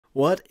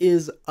What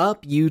is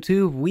up,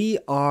 YouTube? We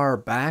are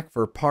back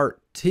for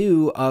part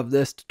 2 of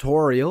this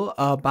tutorial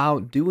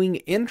about doing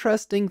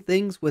interesting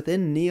things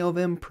within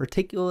Neovim,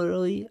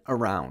 particularly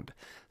around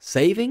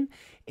saving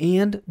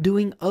and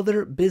doing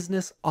other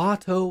business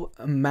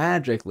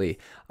auto-magically.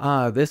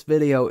 This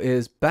video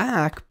is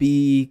back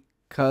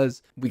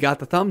because we got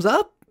the thumbs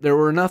up. There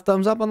were enough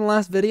thumbs up on the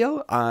last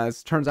video.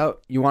 As it turns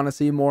out, you want to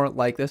see more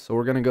like this, so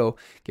we're going to go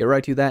get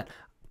right to that.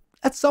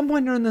 At some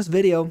point during this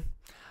video,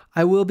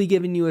 I will be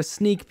giving you a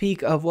sneak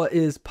peek of what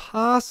is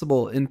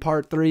possible in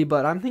part 3,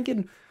 but I'm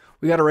thinking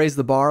we got to raise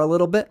the bar a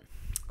little bit.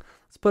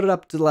 Let's put it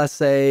up to, let's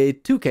say,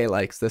 2K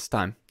likes this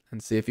time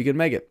and see if you can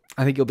make it.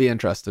 I think you'll be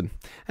interested.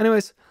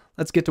 Anyways,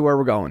 let's get to where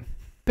we're going.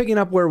 Picking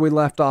up where we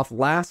left off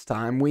last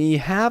time, we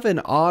have an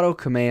auto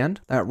command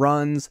that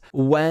runs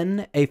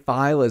when a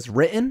file is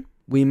written.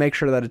 We make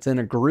sure that it's in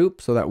a group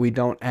so that we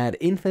don't add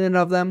infinite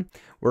of them.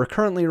 We're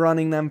currently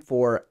running them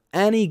for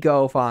any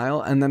Go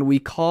file, and then we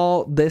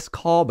call this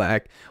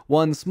callback.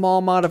 One small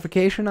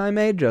modification I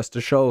made just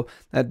to show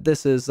that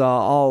this is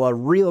all a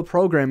real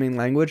programming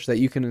language that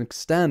you can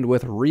extend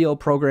with real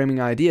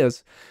programming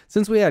ideas.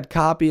 Since we had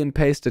copy and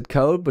pasted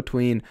code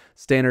between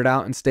standard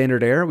out and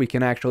standard error, we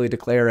can actually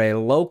declare a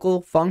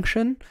local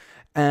function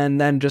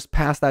and then just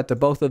pass that to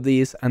both of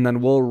these, and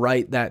then we'll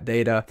write that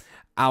data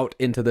out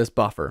into this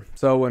buffer.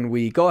 So when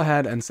we go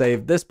ahead and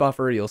save this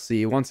buffer, you'll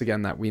see once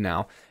again that we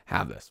now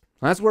have this.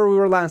 That's where we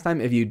were last time.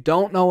 If you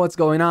don't know what's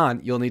going on,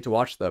 you'll need to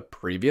watch the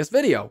previous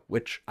video,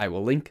 which I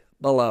will link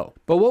below.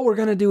 But what we're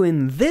going to do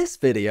in this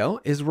video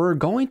is we're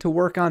going to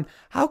work on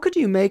how could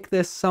you make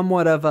this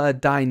somewhat of a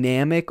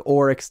dynamic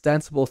or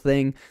extensible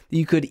thing that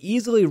you could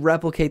easily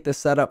replicate this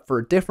setup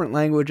for different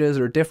languages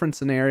or different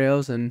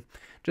scenarios and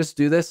just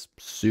do this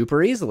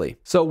super easily.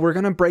 So we're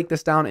going to break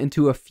this down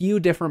into a few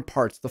different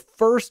parts. The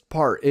first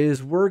part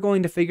is we're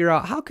going to figure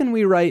out how can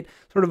we write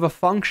sort of a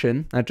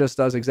function that just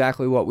does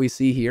exactly what we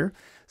see here.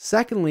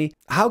 Secondly,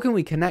 how can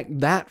we connect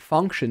that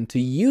function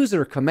to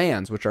user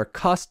commands, which are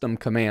custom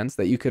commands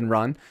that you can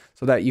run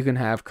so that you can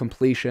have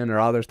completion or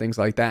other things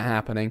like that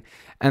happening.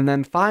 And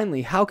then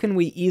finally, how can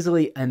we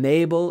easily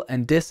enable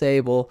and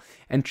disable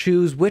and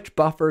choose which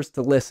buffers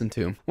to listen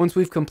to? Once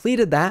we've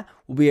completed that,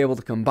 we'll be able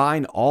to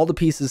combine all the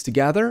pieces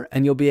together,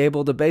 and you'll be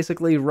able to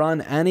basically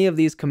run any of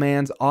these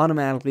commands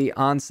automatically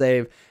on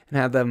save and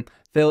have them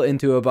fill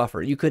into a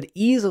buffer. You could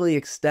easily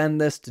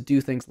extend this to do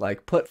things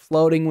like put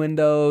floating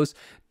windows,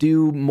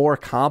 do more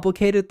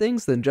complicated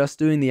things than just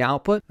doing the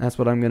output. That's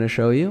what I'm going to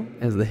show you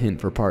as the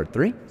hint for part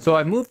 3. So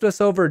I've moved us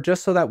over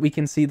just so that we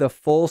can see the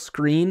full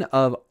screen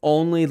of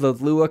only the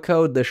Lua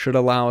code. This should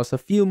allow us a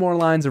few more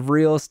lines of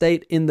real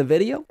estate in the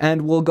video,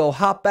 and we'll go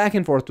hop back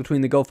and forth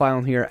between the Go file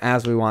and here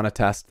as we want to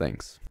test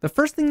things. The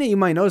first thing that you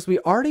might notice, we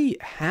already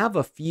have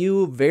a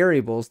few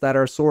variables that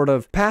are sort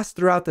of passed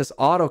throughout this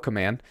auto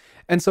command.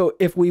 And so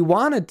if we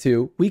wanted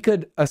to, we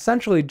could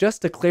essentially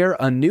just declare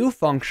a new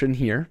function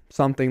here,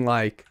 something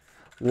like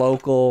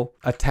local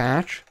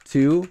attach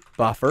to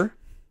buffer.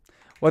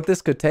 What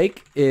this could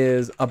take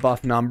is a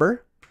buff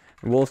number,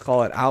 and we'll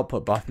call it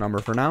output buff number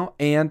for now,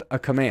 and a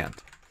command.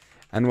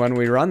 And when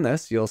we run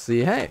this, you'll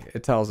see, hey,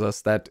 it tells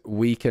us that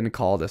we can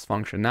call this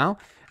function now,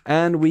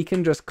 and we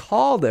can just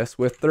call this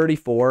with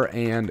 34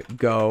 and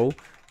go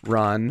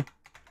run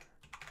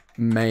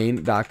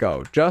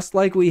main.go, just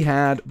like we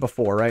had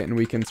before, right? And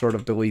we can sort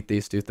of delete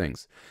these two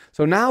things.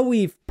 So now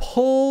we've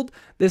pulled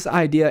this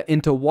idea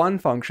into one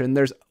function.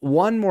 There's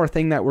one more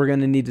thing that we're going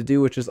to need to do,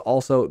 which is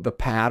also the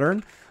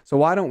pattern. So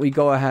why don't we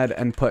go ahead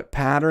and put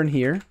pattern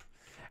here,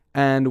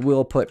 and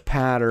we'll put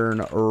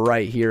pattern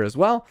right here as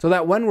well, so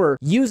that when we're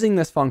using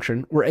this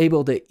function, we're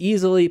able to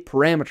easily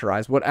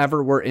parameterize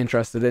whatever we're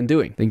interested in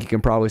doing. I think you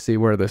can probably see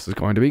where this is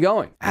going to be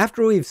going.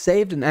 After we've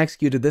saved and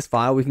executed this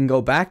file, we can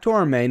go back to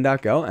our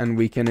main.go, and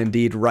we can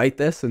indeed write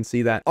this and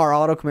see that our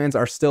auto commands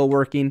are still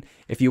working.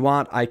 If you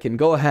want, I can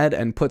go ahead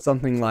and put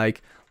something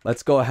like,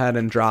 let's go ahead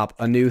and drop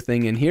a new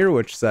thing in here,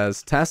 which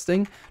says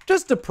testing,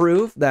 just to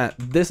prove that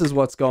this is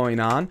what's going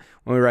on.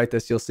 When we write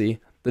this, you'll see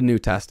the new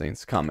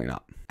testing's coming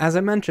up. As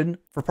I mentioned,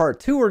 for part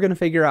 2, we're going to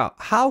figure out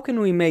how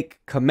can we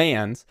make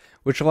commands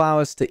which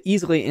allow us to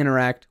easily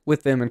interact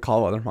with them and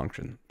call other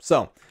functions.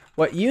 So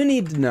what you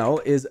need to know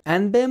is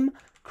nbim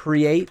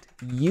create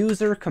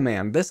user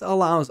command. This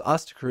allows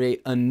us to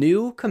create a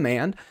new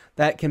command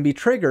that can be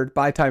triggered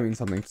by typing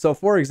something. So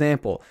for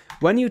example,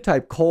 when you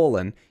type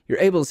colon, you're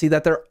able to see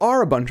that there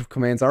are a bunch of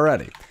commands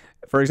already.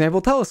 For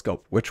example,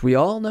 telescope, which we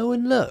all know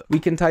and love. We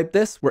can type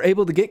this, we're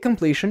able to get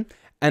completion,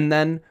 and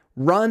then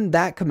run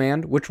that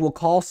command, which will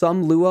call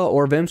some Lua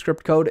or Vim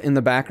script code in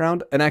the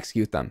background and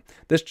execute them.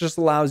 This just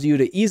allows you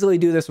to easily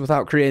do this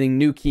without creating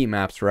new key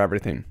maps for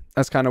everything.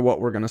 That's kind of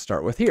what we're going to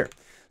start with here.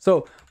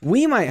 So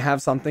we might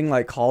have something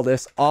like call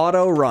this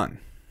auto run,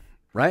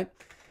 right?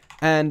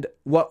 And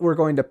what we're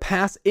going to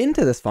pass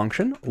into this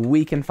function,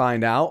 we can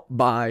find out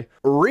by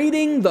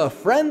reading the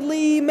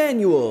friendly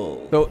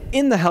manual. So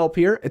in the help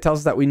here, it tells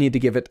us that we need to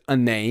give it a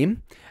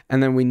name.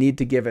 and then we need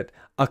to give it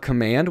a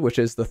command, which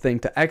is the thing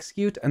to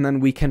execute, and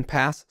then we can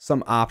pass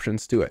some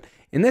options to it.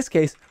 In this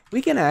case,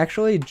 we can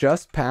actually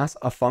just pass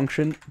a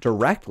function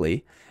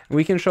directly, and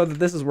we can show that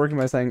this is working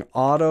by saying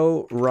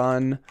auto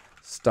run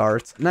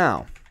starts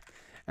now.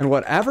 And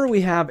whatever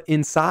we have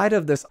inside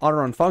of this auto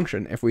run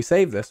function, if we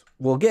save this,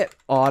 we'll get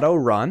auto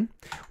run.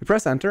 We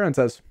press enter and it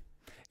says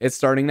it's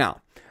starting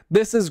now.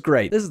 This is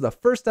great. This is the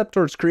first step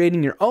towards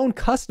creating your own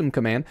custom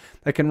command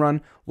that can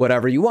run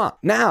whatever you want.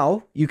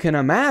 Now you can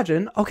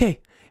imagine, okay,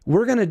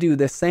 we're going to do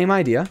this same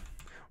idea.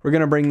 We're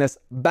going to bring this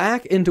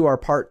back into our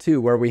part 2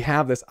 where we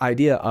have this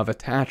idea of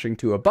attaching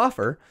to a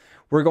buffer.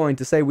 We're going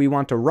to say we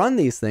want to run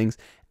these things.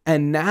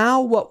 And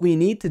now what we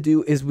need to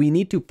do is we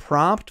need to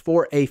prompt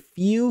for a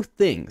few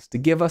things to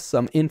give us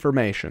some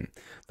information.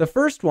 The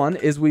first one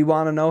is we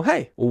want to know,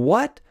 hey,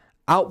 what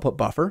output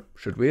buffer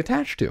should we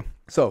attach to?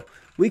 So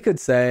we could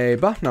say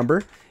buff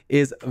number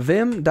is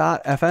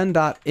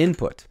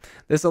vim.fn.input.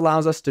 This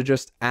allows us to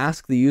just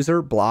ask the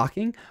user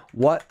blocking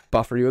what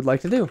buffer you would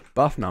like to do,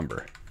 buff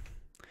number.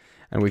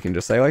 And we can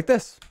just say like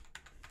this,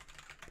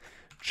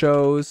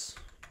 chose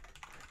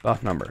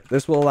buff number.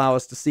 This will allow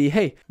us to see,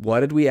 hey,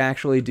 what did we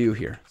actually do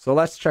here? So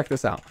let's check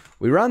this out.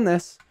 We run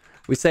this,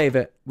 we save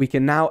it. We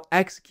can now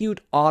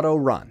execute auto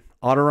run.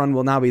 Auto run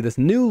will now be this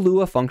new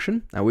Lua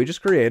function that we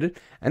just created,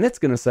 and it's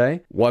going to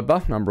say, what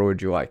buff number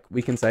would you like?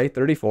 We can say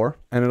 34,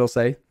 and it'll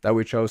say that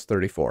we chose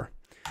 34.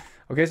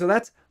 Okay, so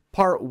that's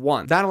part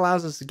 1. That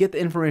allows us to get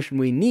the information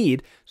we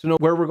need to know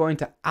where we're going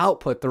to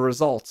output the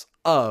results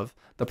of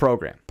the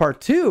program. Part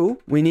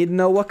 2, we need to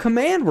know what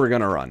command we're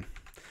going to run.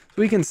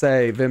 So we can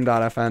say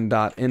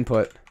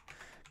vim.fn.input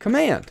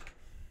command.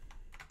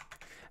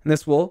 And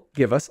this will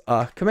give us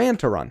a command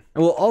to run.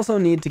 And we'll also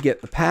need to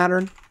get the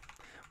pattern,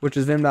 which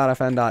is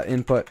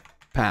vim.fn.input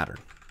pattern.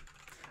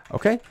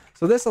 Okay,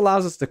 so this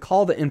allows us to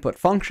call the input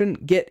function,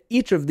 get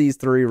each of these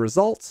 3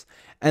 results,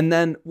 and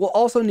then we'll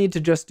also need to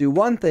just do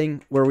one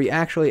thing where we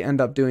actually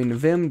end up doing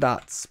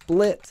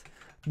vim.split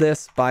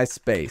this by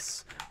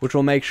space, which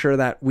will make sure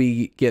that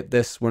we get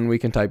this when we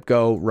can type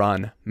go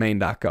run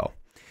main.go.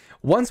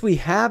 Once we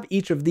have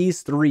each of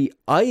these 3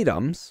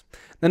 items,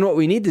 then what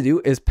we need to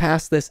do is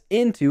pass this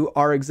into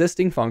our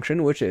existing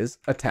function, which is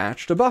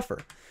attach to buffer.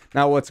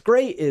 Now, what's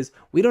great is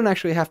we don't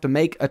actually have to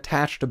make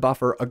attach to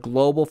buffer a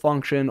global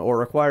function or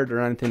required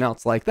or anything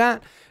else like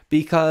that,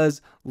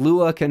 because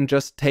Lua can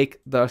just take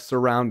the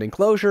surrounding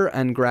closure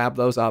and grab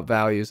those op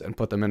values and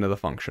put them into the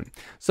function.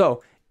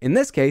 So in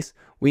this case,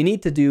 we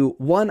need to do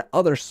one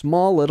other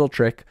small little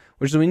trick,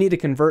 which is we need to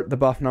convert the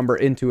buff number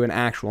into an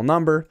actual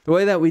number. The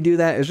way that we do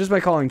that is just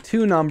by calling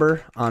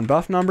toNumber on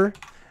buff number,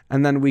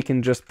 and then we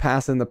can just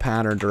pass in the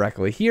pattern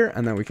directly here,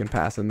 and then we can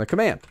pass in the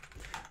command.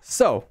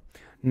 So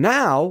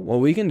now what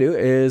we can do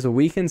is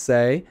we can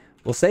say,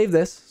 we'll save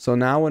this. So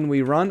now when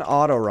we run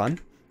auto run,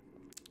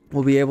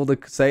 we'll be able to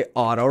say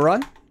auto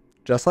run,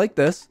 just like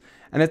this.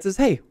 And it says,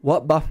 hey,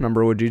 what buff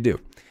number would you do?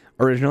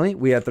 Originally,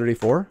 we had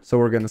 34, so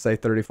we're going to say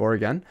 34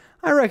 again.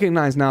 I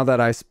recognize now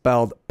that I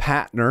spelled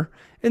partner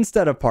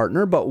instead of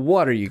partner, but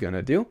what are you going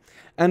to do?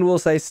 And we'll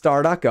say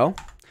star.go,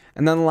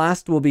 and then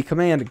last will be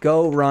command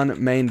go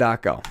run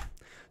main.go.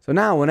 So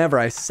now whenever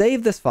I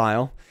save this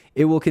file,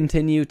 it will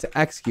continue to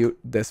execute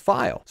this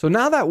file. So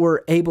now that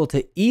we're able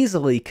to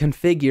easily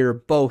configure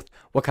both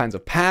what kinds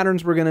of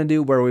patterns we're going to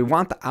do, where we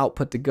want the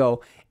output to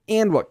go,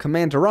 and what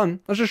command to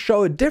run, let's just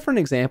show a different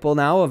example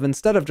now of,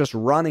 instead of just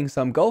running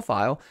some Go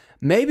file,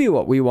 maybe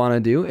what we want to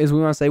do is we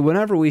want to say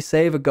whenever we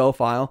save a Go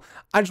file,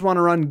 I just want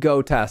to run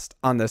Go test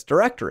on this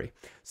directory.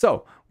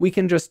 So we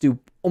can just do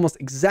almost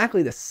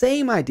exactly the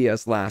same idea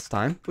as last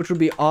time, which would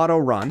be auto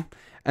run.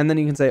 And then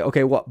you can say,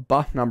 okay, what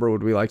buff number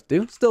would we like to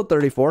do? Still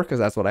 34, because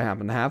that's what I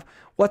happen to have.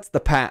 What's the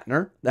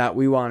pattern that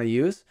we want to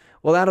use?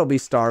 Well, that'll be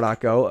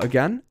star.go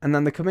again. And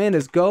then the command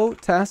is go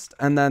test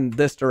and then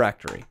this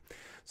directory.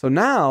 So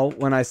now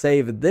when I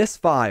save this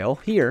file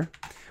here,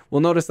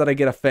 we'll notice that I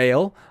get a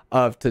fail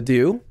of to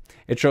do.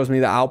 It shows me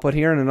the output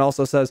here, and it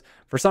also says,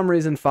 for some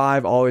reason,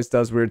 5 always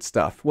does weird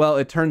stuff. Well,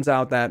 it turns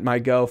out that my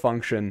go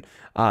function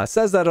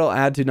says that it'll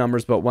add 2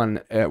 numbers, but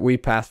when we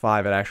pass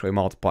 5, it actually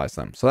multiplies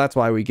them. So that's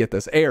why we get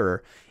this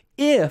error.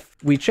 If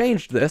we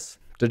changed this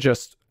to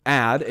just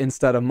add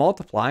instead of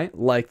multiply,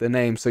 like the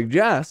name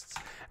suggests,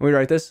 and we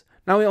write this,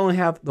 now we only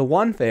have the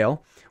one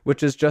fail,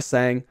 which is just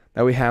saying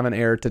that we have an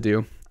error to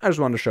do. I just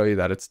wanted to show you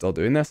that it's still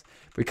doing this.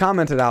 If we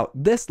commented out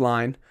this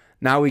line,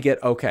 now we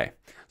get okay.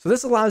 So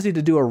this allows you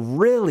to do a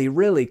really,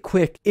 really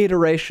quick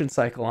iteration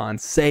cycle on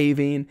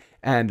saving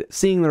and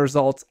seeing the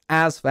results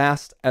as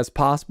fast as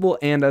possible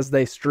and as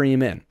they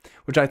stream in,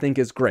 which I think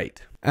is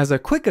great. As a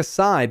quick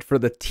aside for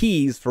the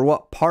tease for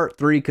what part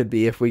 3 could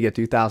be if we get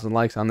 2,000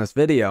 likes on this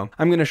video,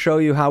 I'm going to show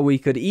you how we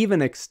could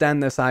even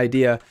extend this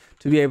idea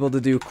to be able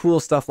to do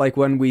cool stuff like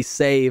when we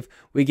save,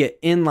 we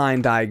get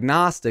inline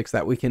diagnostics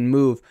that we can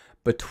move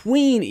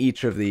between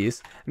each of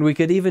these, and we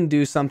could even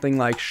do something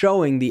like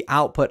showing the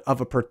output of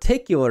a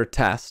particular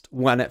test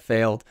when it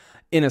failed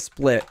in a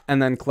split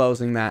and then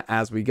closing that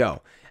as we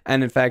go.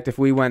 And in fact, if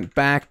we went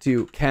back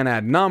to can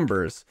add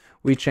numbers,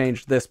 we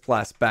changed this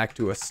plus back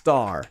to a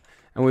star,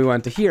 and we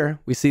went to here,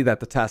 we see that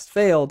the test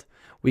failed.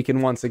 We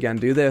can once again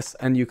do this,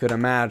 and you could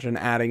imagine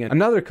adding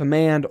another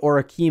command or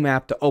a key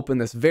map to open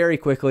this very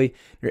quickly.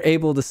 You're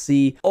able to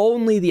see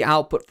only the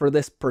output for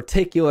this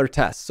particular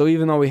test. So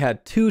even though we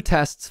had 2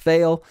 tests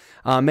fail,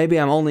 maybe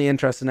I'm only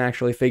interested in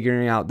actually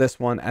figuring out this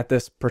one at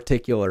this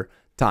particular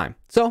time.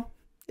 So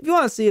if you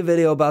want to see a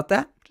video about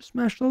that, just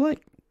smash the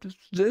like.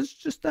 It's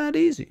just that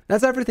easy.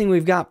 That's everything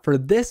we've got for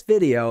this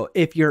video.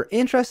 If you're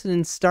interested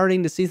in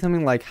starting to see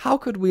something like how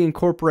could we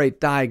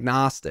incorporate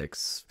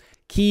diagnostics,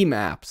 key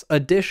maps,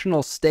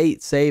 additional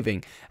state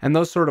saving, and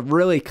those sort of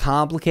really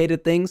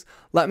complicated things,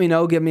 let me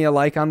know. Give me a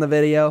like on the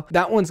video.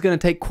 That one's going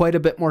to take quite a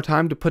bit more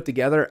time to put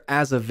together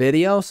as a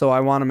video, so I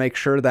want to make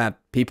sure that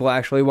people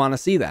actually want to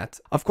see that.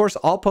 Of course,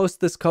 I'll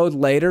post this code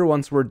later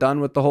once we're done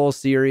with the whole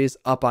series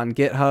up on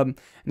GitHub, and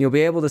you'll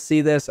be able to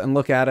see this and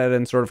look at it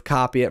and sort of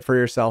copy it for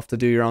yourself to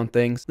do your own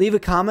things. Leave a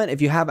comment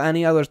if you have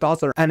any other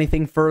thoughts or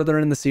anything further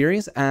in the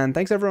series, and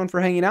thanks everyone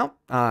for hanging out.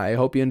 I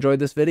hope you enjoyed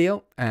this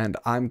video, and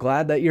I'm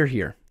glad that you're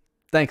here.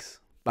 Thanks.